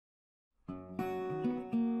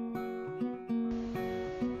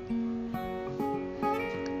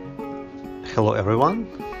Hello everyone,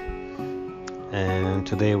 and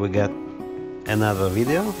today we got another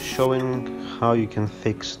video showing how you can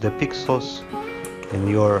fix the pixels in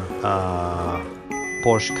your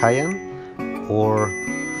Porsche Cayenne or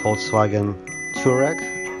Volkswagen Touareg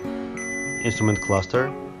instrument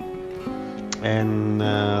cluster. And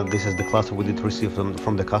this is the cluster we did receive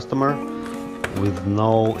from the customer with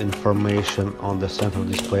no information on the center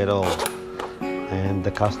display at all, and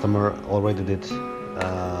the customer already did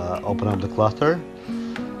open up the cluster,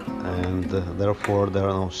 and therefore there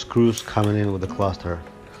are no screws coming in with the cluster.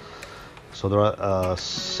 So there are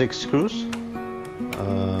 6 screws,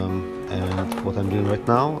 and what I'm doing right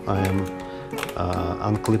now, I am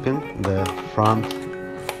unclipping the front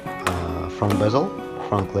bezel,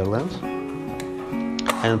 front clear lens.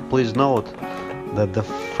 And please note that the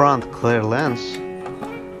front clear lens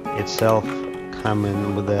itself come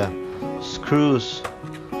in with the screws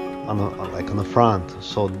on the front,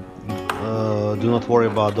 so do not worry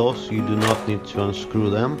about those. You do not need to unscrew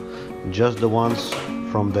them, just the ones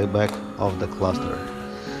from the back of the cluster.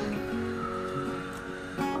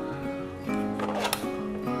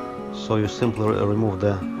 So you simply remove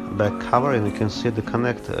the back cover, and you can see the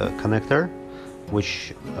connector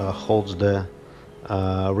which holds the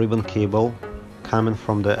ribbon cable coming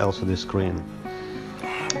from the LCD screen,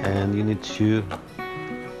 and you need to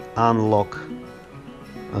unlock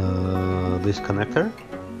this connector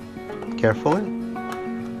carefully.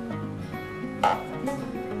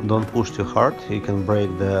 Don't push too hard, you can break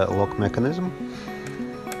the lock mechanism,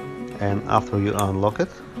 and after you unlock it,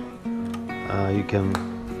 you can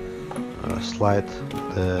slide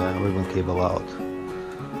the ribbon cable out,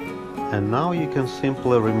 and now you can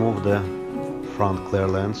simply remove the front clear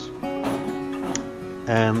lens.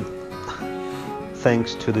 And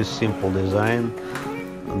thanks to this simple design,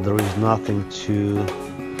 there is nothing to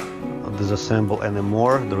disassemble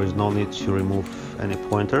anymore. There is no need to remove any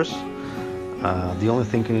pointers. The only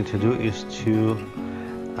thing you need to do is to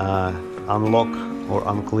unlock or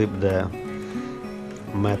unclip the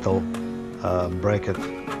metal bracket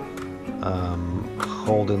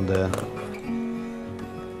holding the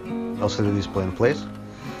LCD display in place,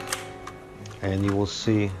 and you will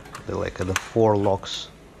see the 4 locks,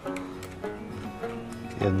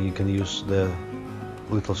 and you can use the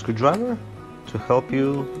little screwdriver to help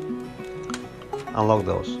you unlock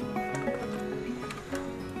those.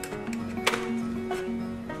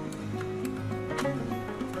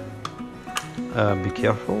 Be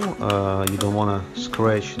careful, you don't want to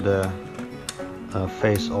scratch the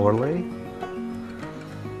face overlay.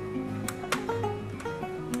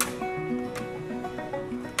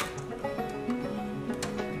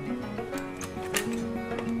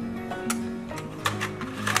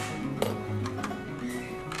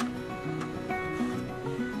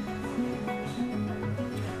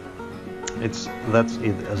 That's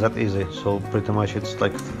that easy. So pretty much it's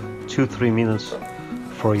like 2-3 minutes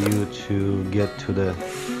for you to get to the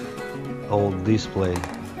old display,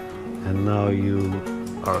 and now you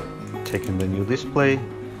are taking the new display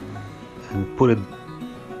and put it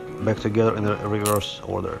back together in a reverse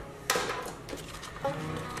order.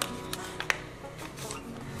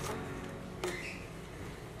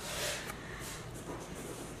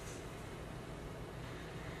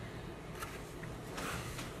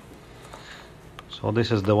 So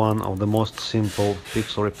this is the one of the most simple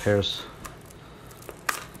pixel repairs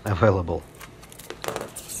available.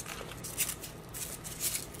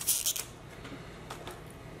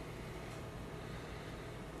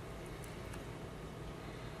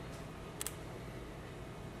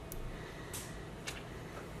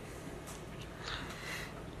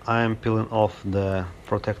 I am peeling off the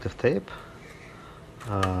protective tape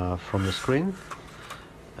from the screen,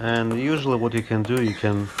 and usually what you can do, you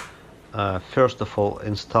can first of all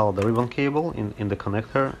install the ribbon cable in the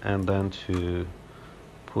connector, and then to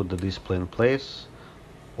put the display in place,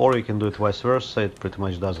 or you can do it vice versa. It pretty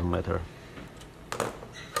much doesn't matter.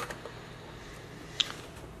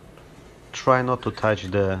 Try not to touch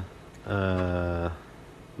the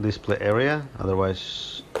display area,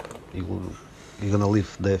 otherwise you're gonna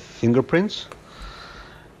leave the fingerprints.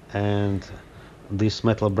 And this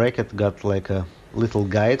metal bracket got like a little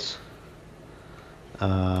guides,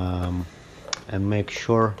 and make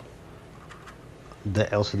sure the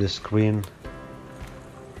LCD screen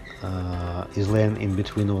is laying in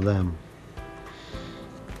between of them.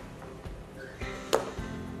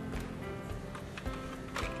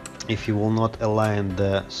 If you will not align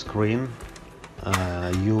the screen,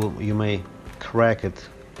 you may crack it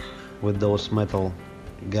with those metal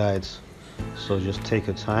guides. So just take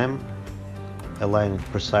your time, align it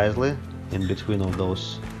precisely in between of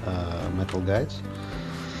those metal guides.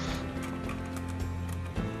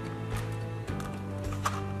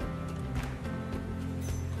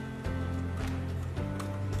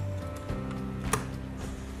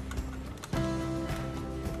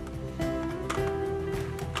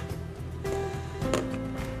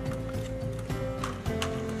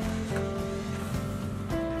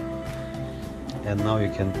 And now you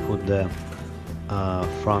can put the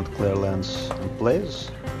front clear lens in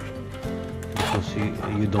place, because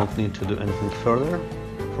you don't need to do anything further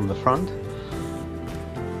from the front.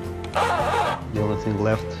 The only thing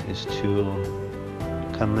left is to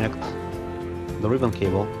connect the ribbon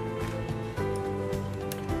cable.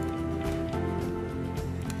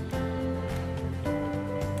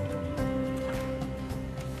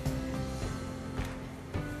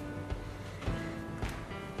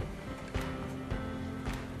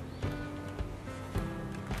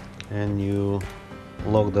 And you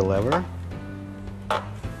lock the lever,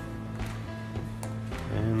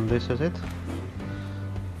 and this is it.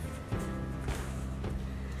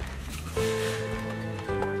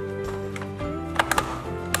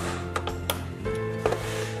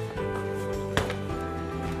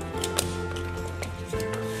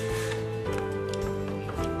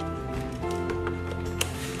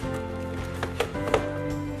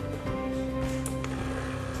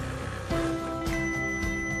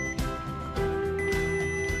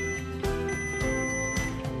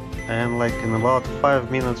 And like in about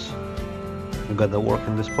 5 minutes you got the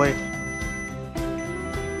working display,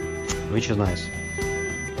 which is nice.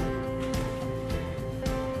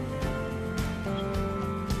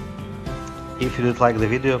 If you did like the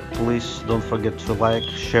video, please don't forget to like,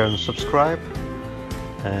 share and subscribe,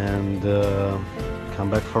 and come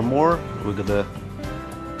back for more. We got the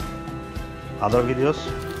other videos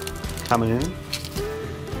coming in.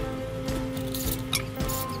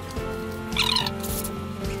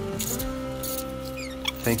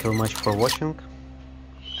 Thank you very much for watching,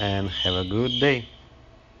 and have a good day.